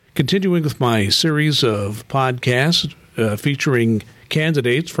Continuing with my series of podcasts featuring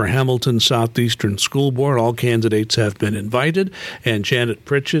candidates for Hamilton Southeastern School Board. All candidates have been invited, and Janet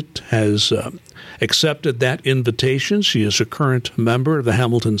Pritchett has accepted that invitation. She is a current member of the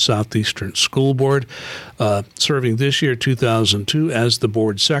Hamilton Southeastern School Board, serving this year, 2002, as the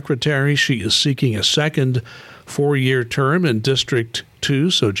board secretary. She is seeking a second four-year term in District 2.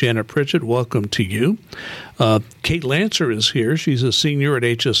 So, Janet Pritchett, welcome to you. Kate Lancer is here. She's a senior at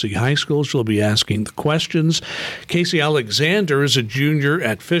HSE High School. She'll be asking the questions. Casey Alexander is a junior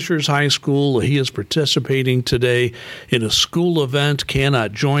at Fishers High School. He is participating today in a school event,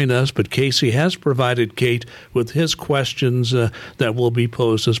 cannot join us, but Casey has provided Kate with his questions that will be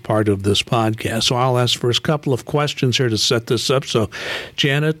posed as part of this podcast. So I'll ask first a couple of questions here to set this up. So,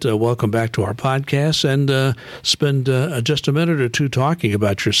 Janet, welcome back to our podcast, and spend just a minute or two talking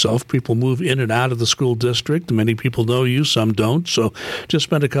about yourself. People move in and out of the school district. Many people know you, some don't. So just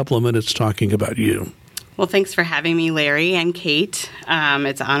spend a couple of minutes talking about you. Well, thanks for having me, Larry and Kate.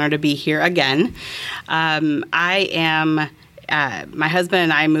 It's an honor to be here again. My husband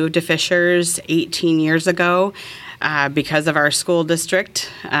and I moved to Fishers 18 years ago because of our school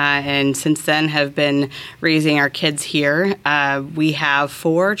district, and since then have been raising our kids here. We have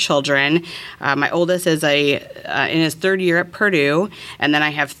 4 children. My oldest is in his third year at Purdue, and then I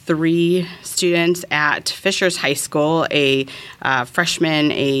have 3 students at Fishers High School, a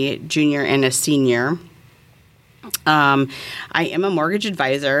freshman, a junior, and a senior. I am a mortgage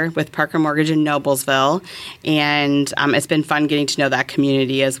advisor with Parker Mortgage in Noblesville, and it's been fun getting to know that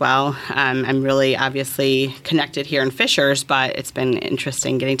community as well. I'm really obviously connected here in Fishers, but it's been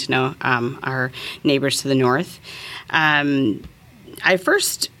interesting getting to know our neighbors to the north. I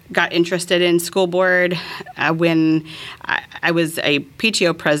first got interested in school board when I was a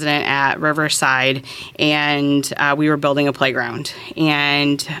PTO president at Riverside, and we were building a playground.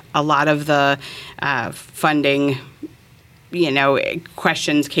 And a lot of the funding,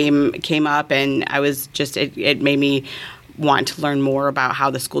 questions came up, and I was just it made me want to learn more about how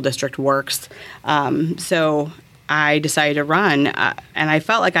the school district works. So I decided to run, and I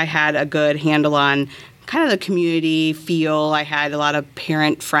felt like I had a good handle on kind of the community feel. I had a lot of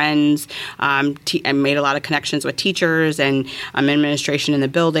parent friends. I made a lot of connections with teachers and administration in the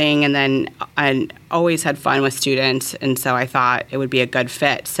building, and then I always had fun with students, and so I thought it would be a good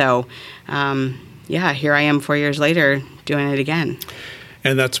fit. So, here I am 4 years later doing it again.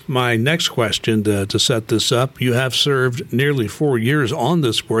 And that's my next question to set this up. You have served nearly 4 years on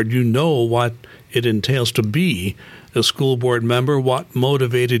this board. You know what it entails to be a school board member. What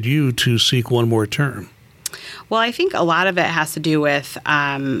motivated you to seek one more term? Well, I think a lot of it has to do with,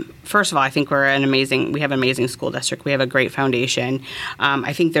 first of all, I think we have an amazing school district. We have a great foundation.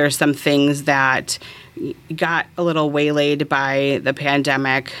 I think there are some things that got a little waylaid by the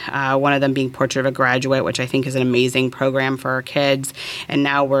pandemic, one of them being Portrait of a Graduate, which I think is an amazing program for our kids. And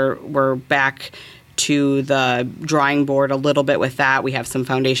now we're back to the drawing board a little bit with that. We have some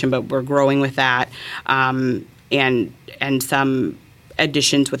foundation, but we're growing with that. And some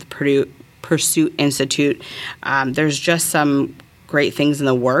additions with Pursuit Institute. There's just some great things in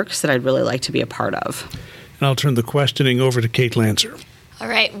the works that I'd really like to be a part of. And I'll turn the questioning over to Kate Lancer. All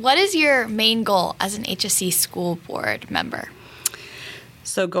right. What is your main goal as an HSE school board member?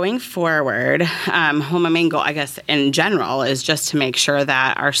 So going forward, my main goal, I guess, in general, is just to make sure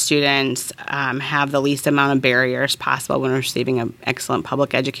that our students have the least amount of barriers possible when receiving an excellent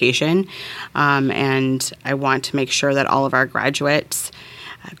public education. And I want to make sure that all of our graduates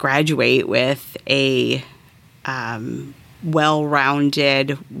graduate with a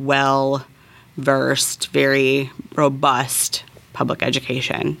well-rounded, well-versed, very robust public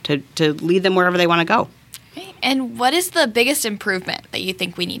education to lead them wherever they want to go. Okay. And what is the biggest improvement that you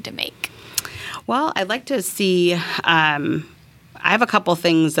think we need to make? Well, I'd like to see I have a couple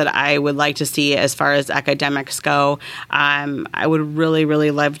things that I would like to see as far as academics go. I would really, really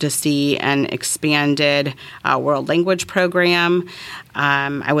love to see an expanded world language program.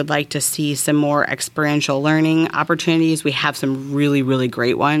 I would like to see some more experiential learning opportunities. We have some really, really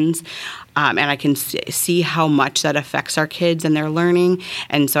great ones. And I can see how much that affects our kids and their learning.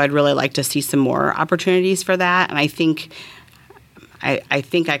 And so I'd really like to see some more opportunities for that. And I think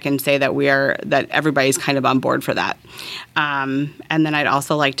I can say that everybody's kind of on board for that. And then I'd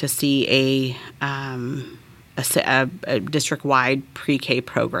also like to see a district-wide pre-K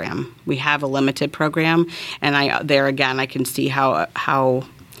program. We have a limited program, and I can see how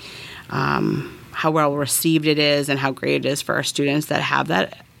well received it is and how great it is for our students that have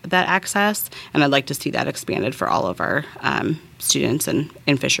that access. And I'd like to see that expanded for all of our students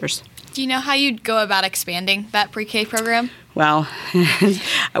in Fishers. Do you know how you'd go about expanding that pre-K program? Well,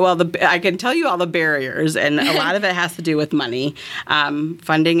 I can tell you all the barriers, and a lot of it has to do with money.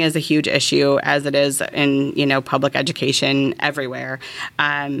 Funding is a huge issue, as it is in public education everywhere.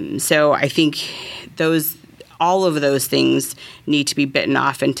 So I think all of those things need to be bitten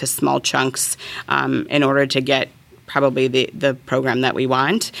off into small chunks in order to get probably the program that we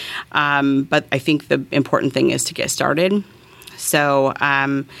want. But I think the important thing is to get started. So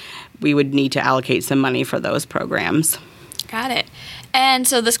we would need to allocate some money for those programs. Got it. And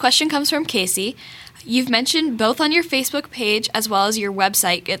so this question comes from Casey. You've mentioned both on your Facebook page as well as your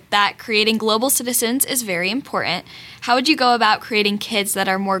website that creating global citizens is very important. How would you go about creating kids that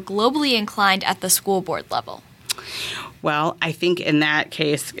are more globally inclined at the school board level? Well, I think in that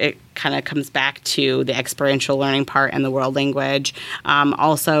case, it kind of comes back to the experiential learning part and the world language.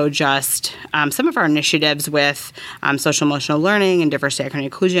 Also, just some of our initiatives with social emotional learning and diversity, equity,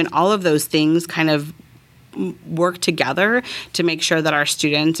 and inclusion, all of those things kind of work together to make sure that our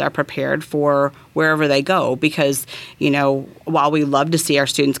students are prepared for wherever they go, because while we love to see our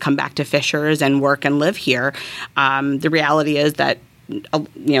students come back to Fishers and work and live here, the reality is that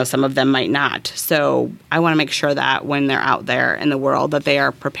some of them might not. So I want to make sure that when they're out there in the world that they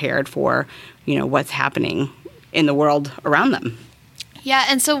are prepared for what's happening in the world around them. Yeah,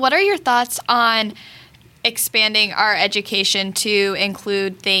 and so what are your thoughts on expanding our education to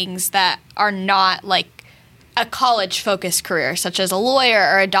include things that are not like a college-focused career, such as a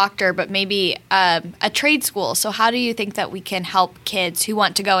lawyer or a doctor, but maybe a trade school? So how do you think that we can help kids who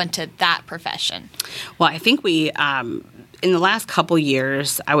want to go into that profession? Well, I think we, in the last couple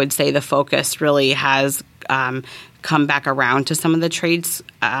years, I would say the focus really has come back around to some of the trades.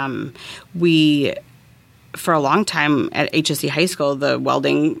 For a long time at HSE High School, the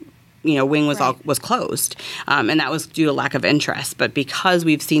welding wing was closed, and that was due to lack of interest. But because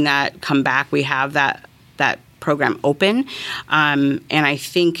we've seen that come back, we have that program open, and I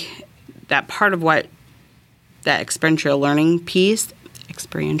think that part of what that experiential learning piece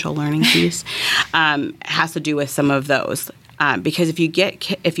has to do with some of those. Because if you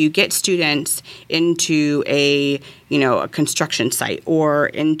get students into a construction site or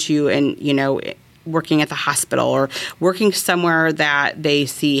into working at the hospital or working somewhere that they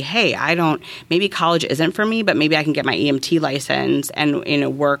see, hey, maybe college isn't for me, but maybe I can get my EMT license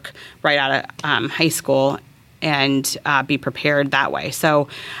and work right out of high school and be prepared that way. So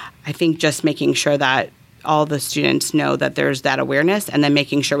I think just making sure that all the students know that there's that awareness, and then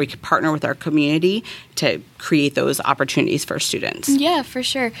making sure we can partner with our community to create those opportunities for students. Yeah, for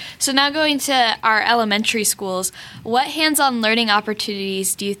sure. So now going to our elementary schools, what hands-on learning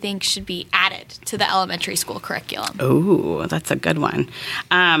opportunities do you think should be added to the elementary school curriculum? Oh, that's a good one.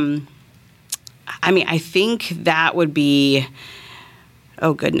 I think that would be,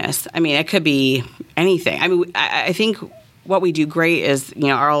 oh goodness. It could be anything. I think what we do great is,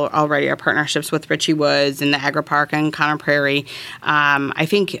 already our partnerships with Ritchie Woods and the Agri Park and Conner Prairie. I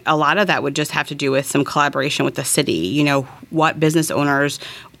think a lot of that would just have to do with some collaboration with the city. What business owners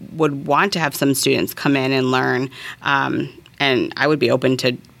would want to have some students come in and learn, and I would be open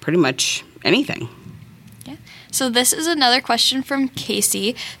to pretty much anything. So this is another question from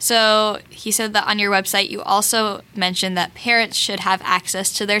Casey. So he said that on your website you also mentioned that parents should have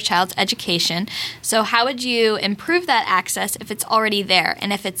access to their child's education. So how would you improve that access if it's already there?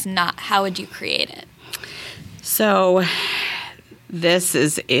 And if it's not, how would you create it? So this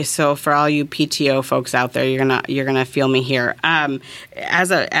is so for all you PTO folks out there, you're gonna feel me here.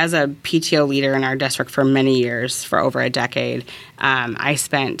 As a PTO leader in our district for many years, for over a decade, I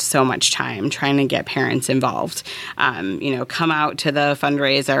spent so much time trying to get parents involved. Come out to the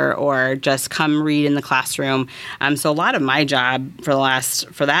fundraiser or just come read in the classroom. So a lot of my job for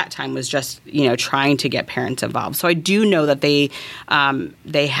that time was just trying to get parents involved. So I do know that they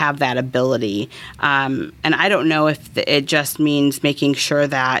have that ability, and I don't know if it just means making sure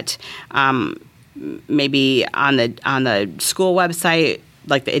that maybe on the school website,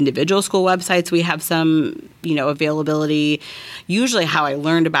 like the individual school websites, we have some availability. Usually how I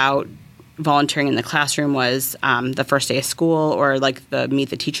learned about volunteering in the classroom was the first day of school, or like the Meet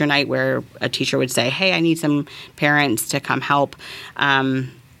the Teacher night, where a teacher would say, hey, I need some parents to come help.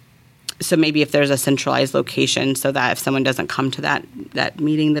 So maybe if there's a centralized location, so that if someone doesn't come to that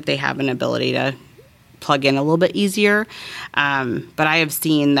meeting, that they have an ability to plug in a little bit easier. But I have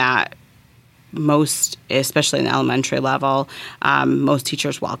seen that most, especially in the elementary level, most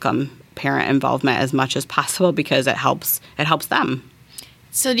teachers welcome parent involvement as much as possible because it helps them.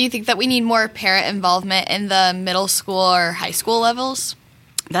 So do you think that we need more parent involvement in the middle school or high school levels?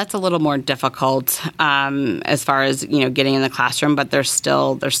 That's a little more difficult as far as getting in the classroom, but there's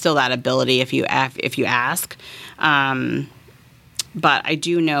still that ability if you ask. But I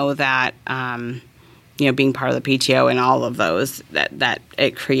do know that, being part of the PTO and all of those, that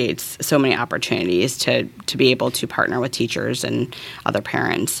it creates so many opportunities to be able to partner with teachers and other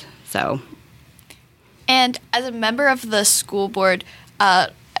parents. So, and as a member of the school board,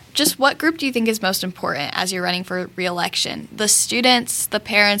 just what group do you think is most important as you're running for re-election? The students, the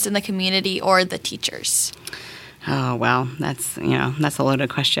parents in the community, or the teachers? Oh, well, that's a loaded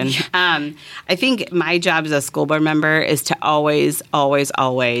question. I think my job as a school board member is to always, always,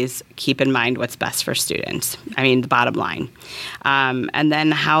 always keep in mind what's best for students. I mean, the bottom line. And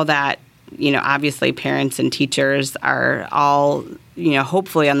then how that, obviously parents and teachers are all,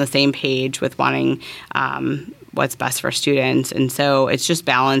 hopefully on the same page with wanting what's best for students. And so it's just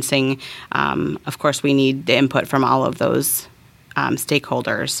balancing. Of course, we need the input from all of those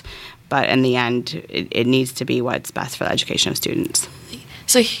stakeholders. But in the end, it needs to be what's best for the education of students.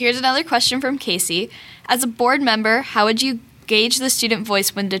 So here's another question from Casey. As a board member, how would you gauge the student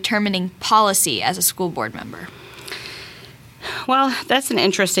voice when determining policy as a school board member? Well, that's an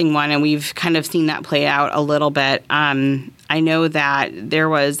interesting one, and we've kind of seen that play out a little bit. I know that there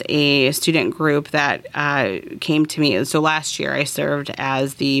was a student group that came to me. So last year I served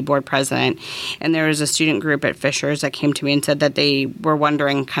as the board president, and there was a student group at Fishers that came to me and said that they were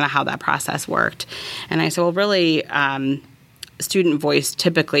wondering kind of how that process worked. And I said, well, really, student voice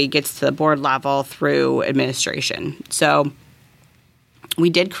typically gets to the board level through administration. So we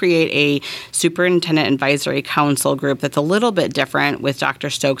did create a superintendent advisory council group that's a little bit different with Dr.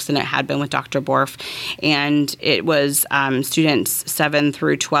 Stokes than it had been with Dr. Borf. And it was students 7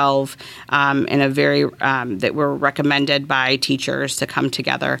 through 12 in a very that were recommended by teachers to come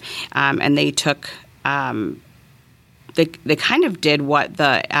together. And they took they kind of did what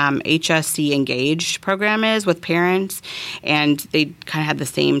the HSC Engaged program is with parents, and they kind of had the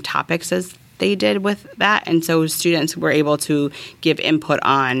same topics as they did with that, and so students were able to give input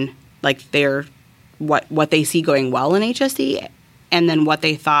on like their what they see going well in HSE, and then what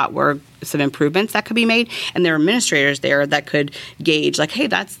they thought were some improvements that could be made, and there were administrators there that could gauge like, hey,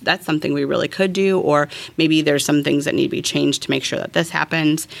 that's something we really could do, or maybe there's some things that need to be changed to make sure that this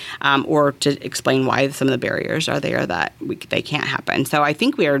happens, or to explain why some of the barriers are there that they can't happen. So I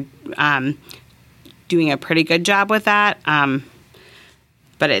think we are doing a pretty good job with that.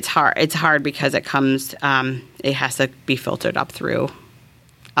 But it's hard. It's hard because it comes. It has to be filtered up through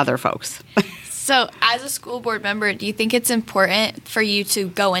other folks. So, as a school board member, do you think it's important for you to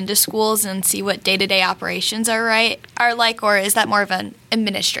go into schools and see what day-to-day operations are like, or is that more of an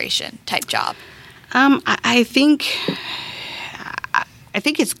administration type job? I think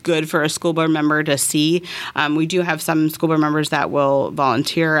it's good for a school board member to see. We do have some school board members that will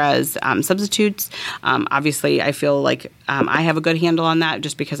volunteer as substitutes. Obviously, I feel like I have a good handle on that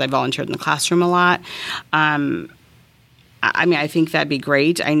just because I volunteered in the classroom a lot. I think that'd be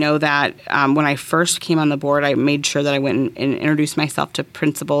great. I know that when I first came on the board, I made sure that I went and introduced myself to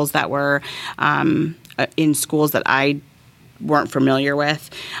principals that were in schools that I weren't familiar with,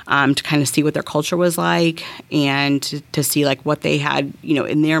 to kind of see what their culture was like, and to see like what they had,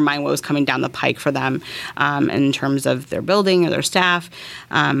 in their mind, what was coming down the pike for them in terms of their building or their staff.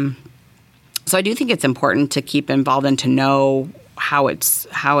 So I do think it's important to keep involved and to know how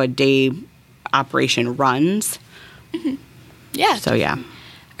a day operation runs. Mm-hmm. Yeah. So yeah.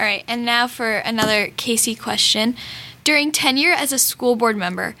 All right, and now for another Casey question. During tenure as a school board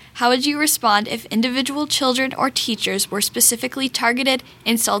member, how would you respond if individual children or teachers were specifically targeted,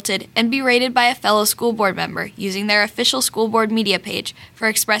 insulted, and berated by a fellow school board member using their official school board media page for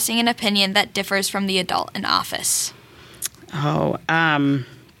expressing an opinion that differs from the adult in office?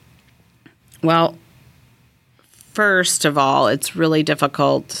 Well, first of all, it's really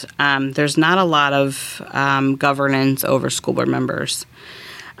difficult. There's not a lot of governance over school board members.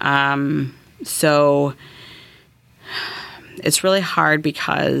 So it's really hard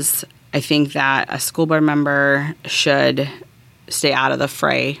because I think that a school board member should stay out of the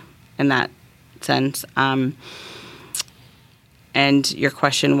fray in that sense. And your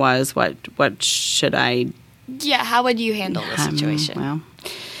question was, what should I? Yeah, how would you handle the situation? Well,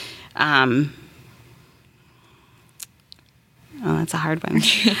 that's a hard one.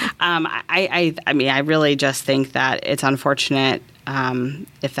 I really just think that it's unfortunate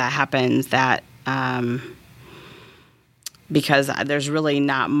if that happens. That because there's really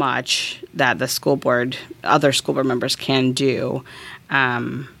not much that the other school board members can do.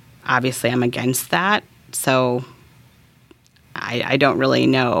 Obviously, I'm against that, so I don't really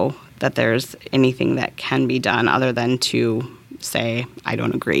know that there's anything that can be done other than to say I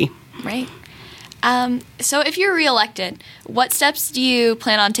don't agree. Right. So if you're reelected, what steps do you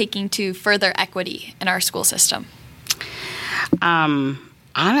plan on taking to further equity in our school system?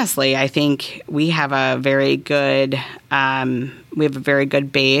 Honestly, I think we have a very good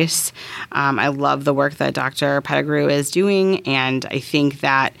base. I love the work that Dr. Pettigrew is doing, and I think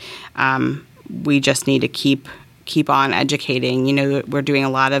that we just need to keep on educating. You know, we're doing a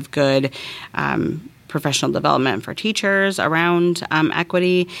lot of good professional development for teachers around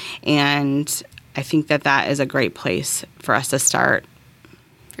equity, and I think that is a great place for us to start.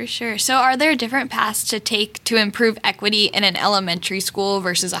 For sure. So are there different paths to take to improve equity in an elementary school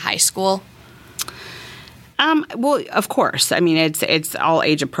versus a high school? Well, of course. I mean, it's all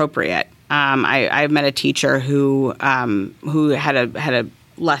age appropriate. I've met a teacher who had a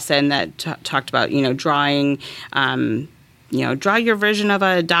lesson that talked about, you know, drawing, draw your vision of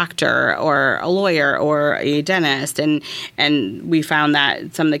a doctor or a lawyer or a dentist. And we found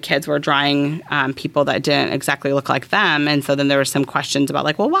that some of the kids were drawing people that didn't exactly look like them. And so then there were some questions about,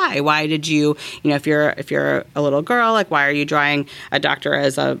 like, well, why? Why did you, if you're a little girl, like, why are you drawing a doctor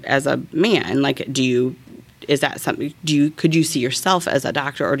as a man? Like, is that something, could you see yourself as a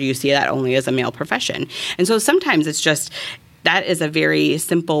doctor, or do you see that only as a male profession? And so sometimes it's just, that is a very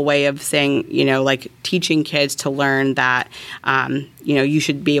simple way of saying, like teaching kids to learn that, you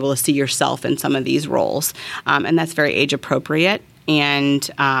should be able to see yourself in some of these roles. And that's very age appropriate. And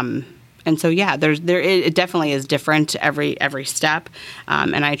so, yeah, it definitely is different every step.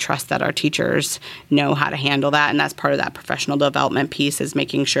 And I trust that our teachers know how to handle that. And that's part of that professional development piece, is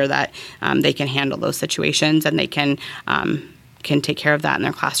making sure that they can handle those situations and they can take care of that in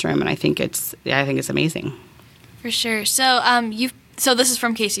their classroom. And I think it's amazing. For sure. So so this is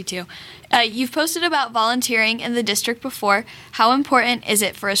from Casey too. You've posted about volunteering in the district before. How important is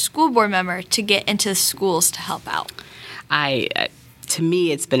it for a school board member to get into schools to help out? To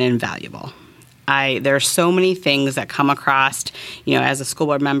me, it's been invaluable. There are so many things that come across, as a school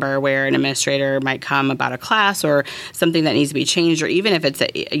board member, where an administrator might come about a class or something that needs to be changed, or even if it's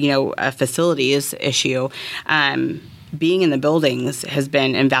a facilities issue. Being in the buildings has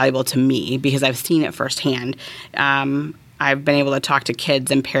been invaluable to me because I've seen it firsthand. I've been able to talk to kids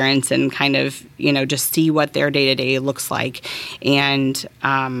and parents and kind of, just see what their day-to-day looks like. And,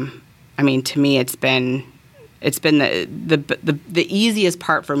 to me, it's been the easiest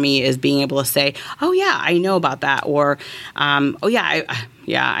part for me is being able to say, oh, yeah, I know about that. Or, oh, yeah,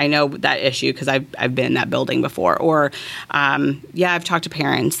 I know that issue because I've been in that building before. Or, yeah, I've talked to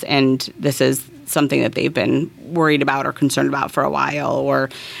parents and this is something that they've been worried about or concerned about for a while, or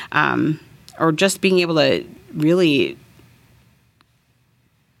just being able to really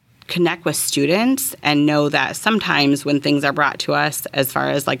connect with students and know that sometimes when things are brought to us, as far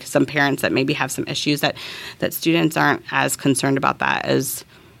as like some parents that maybe have some issues, that students aren't as concerned about that as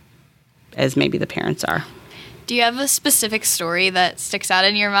maybe the parents are. Do you have a specific story that sticks out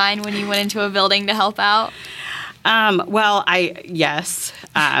in your mind when you went into a building to help out? Yes.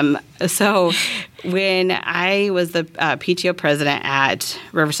 So when I was the PTO president at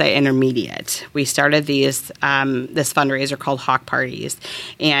Riverside Intermediate, we started this fundraiser called Hawk Parties,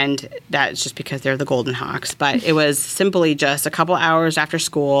 and that's just because they're the Golden Hawks. But it was simply just a couple hours after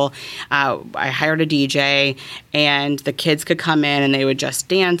school. I hired a DJ, and the kids could come in and they would just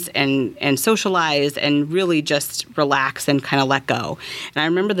dance and socialize and really just relax and kind of let go. And I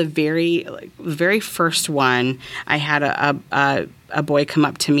remember the very first one. I had a boy come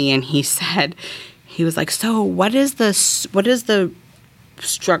up to me and he said, he was like, so what is the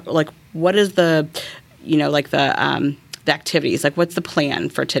activities, like what's the plan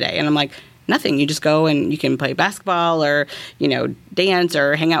for today? And I'm like, nothing. You just go and you can play basketball or, dance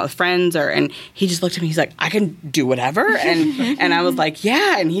or hang out with friends. And he just looked at me. He's like, I can do whatever. And I was like,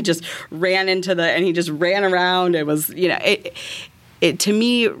 yeah. And he just ran he just ran around. It was, it to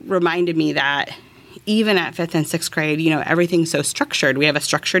me reminded me that even at 5th and 6th grade, everything's so structured. We have a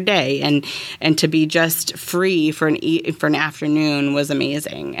structured day, and to be just free for an afternoon was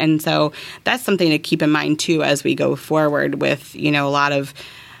amazing. And so that's something to keep in mind too as we go forward with, a lot of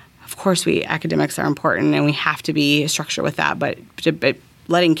course, academics are important, and we have to be structured with that. But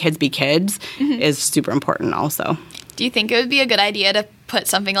letting kids be kids is super important also. Do you think it would be a good idea to put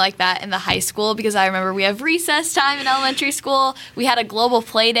something like that in the high school? Because I remember we have recess time in elementary school. We had a global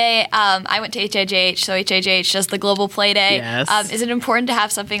play day. I went to HIJH, so HIJH does the global play day. Yes. Is it important to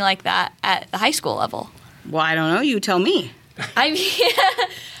have something like that at the high school level? Well, I don't know. You tell me. I mean,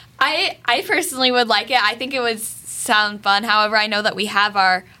 I personally would like it. I think it would sound fun. However, I know that we have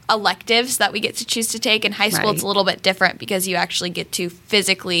our electives that we get to choose to take. In high school, Right. It's a little bit different because you actually get to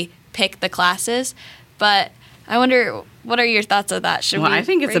physically pick the classes. But I wonder, what are your thoughts on that? I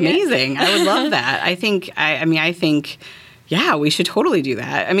think it's amazing. I would love that. I think, yeah, we should totally do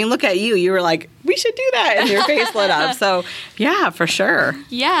that. I mean, look at you. You were like, we should do that, and your face lit up. So, yeah, for sure.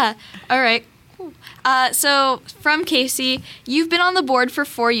 Yeah. All right. Cool. So, from Casey, you've been on the board for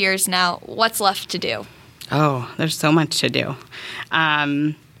 4 years now. What's left to do? Oh, there's so much to do.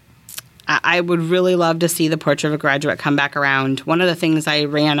 I would really love to see the Portrait of a Graduate come back around. One of the things I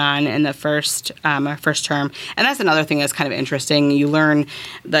ran on in the first term, and that's another thing that's kind of interesting. You learn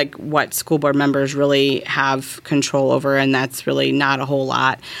like what school board members really have control over, and that's really not a whole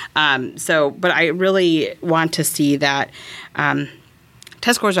lot. But I really want to see that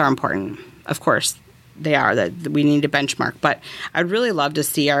test scores are important, of course. They are, that we need to benchmark, but I'd really love to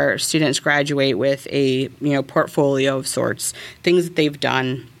see our students graduate with a portfolio of sorts, things that they've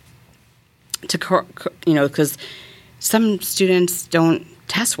done to because some students don't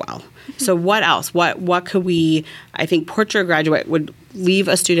test well. So what else? What could we? I think Portrait of a Graduate would leave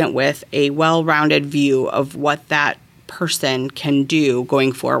a student with a well-rounded view of what that person can do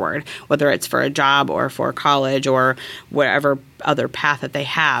going forward, whether it's for a job or for college or whatever other path that they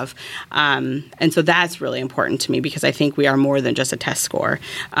have. And so that's really important to me because I think we are more than just a test score.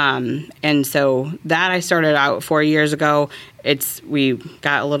 And so that I started out 4 years ago. We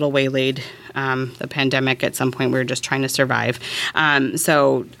got a little waylaid. The pandemic, at some point, we were just trying to survive.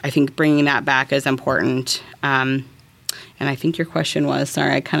 So I think bringing that back is important. And I think your question was,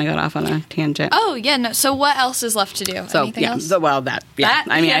 sorry, I kind of got off on a tangent. Oh, yeah, no. So what else is left to do? Anything else?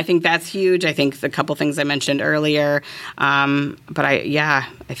 I think that's huge. I think the couple things I mentioned earlier. I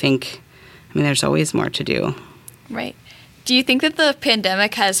think there's always more to do. Right. Do you think that the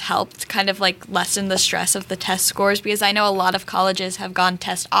pandemic has helped kind of like lessen the stress of the test scores? Because I know a lot of colleges have gone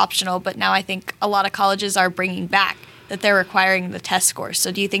test optional, but now I think a lot of colleges are bringing back that they're requiring the test scores.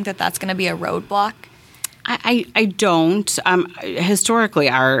 So do you think that that's going to be a roadblock? I don't. Historically,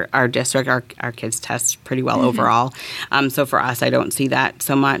 our district, our kids test pretty well overall. So for us, I don't see that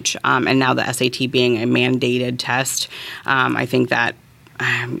so much. And now the SAT being a mandated test, I think that,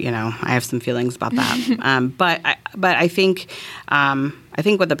 I have some feelings about that. But I think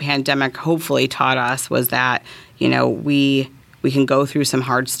what the pandemic hopefully taught us was that, we can go through some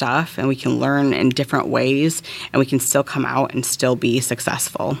hard stuff and we can learn in different ways and we can still come out and still be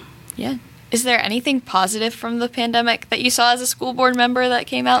successful. Yeah. Is there anything positive from the pandemic that you saw as a school board member that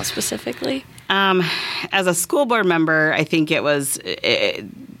came out specifically? As a school board member, I think it was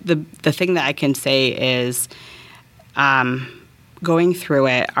the thing that I can say is going through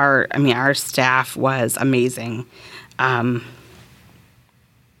it. Our staff was amazing,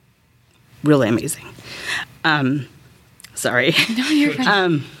 really amazing. Sorry. No, you're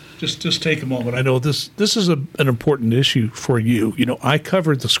fine. Just take a moment. I know this is an important issue for you. I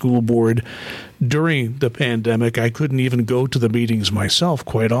covered the school board during the pandemic. I couldn't even go to the meetings myself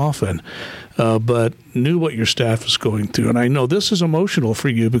quite often, but knew what your staff was going through. And I know this is emotional for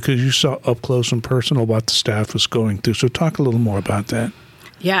you because you saw up close and personal what the staff was going through. So talk a little more about that.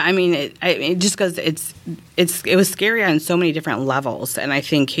 Yeah, just because it was scary on so many different levels. And I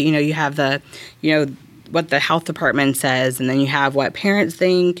think, you have what the health department says, and then you have what parents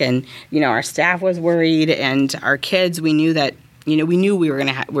think, and our staff was worried, and our kids. We knew that we knew we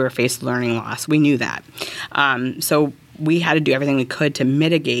were faced learning loss. We knew that, so we had to do everything we could to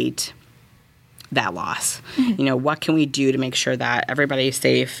mitigate that loss. Mm-hmm. What can we do to make sure that everybody's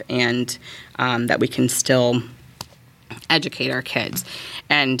safe and that we can still educate our kids?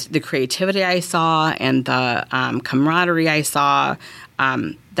 And the creativity I saw and the camaraderie I saw.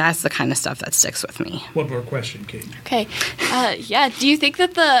 That's the kind of stuff that sticks with me. One more question, Kate. Okay. Do you think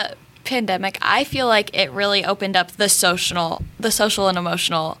that the pandemic, I feel like it really opened up the social and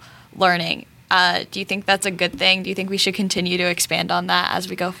emotional learning. Do you think that's a good thing? Do you think we should continue to expand on that as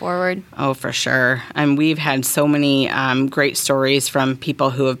we go forward? Oh, for sure. And we've had so many great stories from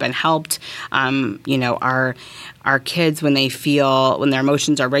people who have been helped. Our kids, when their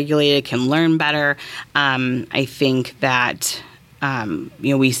emotions are regulated, can learn better. I think that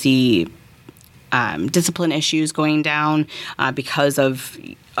we see discipline issues going down because of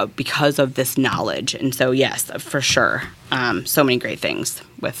this knowledge. And so, yes, for sure, so many great things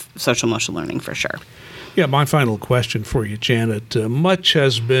with social emotional learning, for sure. Yeah, my final question for you, Janet. Much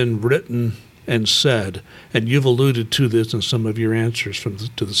has been written and said, and you've alluded to this in some of your answers to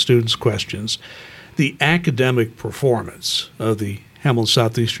the students' questions, the academic performance of the Hamilton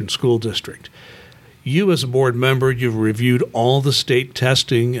Southeastern School District. You as a board member, you've reviewed all the state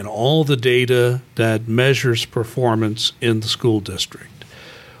testing and all the data that measures performance in the school district.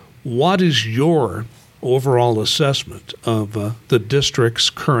 What is your overall assessment of the district's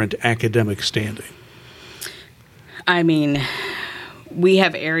current academic standing? We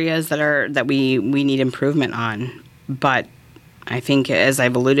have areas that we need improvement on, but I think, as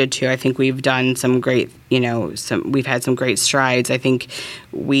I've alluded to, I think we've done some great, we've had some great strides. I think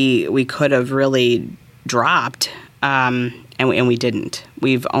we could have really dropped, and we didn't.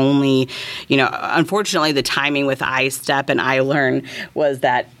 We've only, unfortunately, the timing with iStep and iLearn was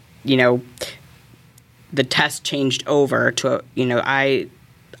that, the test changed over to,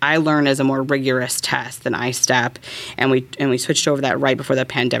 iLearn is a more rigorous test than iStep, and we switched over that right before the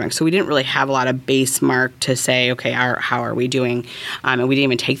pandemic. So we didn't really have a lot of base mark to say, okay, how are we doing? And we didn't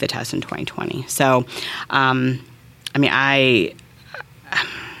even take the test in 2020. So, when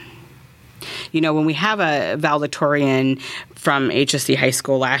we have a valedictorian from HSC High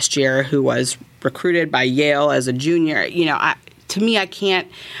School last year who was recruited by Yale as a junior, to me, I can't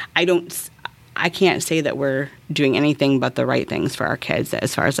say that we're doing anything but the right things for our kids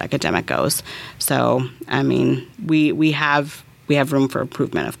as far as academic goes. So, we have room for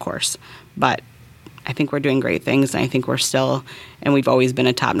improvement, of course, but I think we're doing great things, and I think we've always been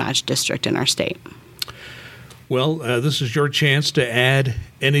a top-notch district in our state. Well, this is your chance to add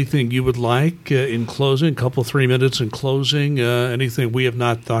anything you would like in closing, 3 minutes in closing, anything we have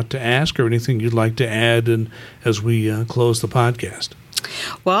not thought to ask or anything you'd like to add as we close the podcast.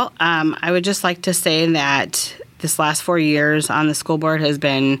 Well, I would just like to say that this last 4 years on the school board has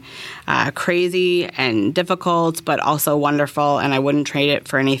been crazy and difficult, but also wonderful, and I wouldn't trade it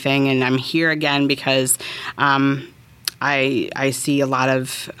for anything. And I'm here again because I see a lot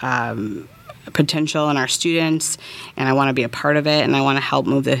of potential in our students, and I want to be a part of it, and I want to help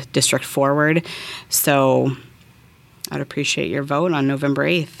move the district forward. So I'd appreciate your vote on November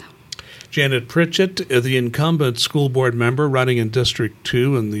 8th. Janet Pritchett, the incumbent school board member running in District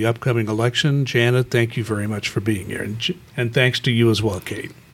 2 in the upcoming election. Janet, thank you very much for being here. And thanks to you as well, Kate.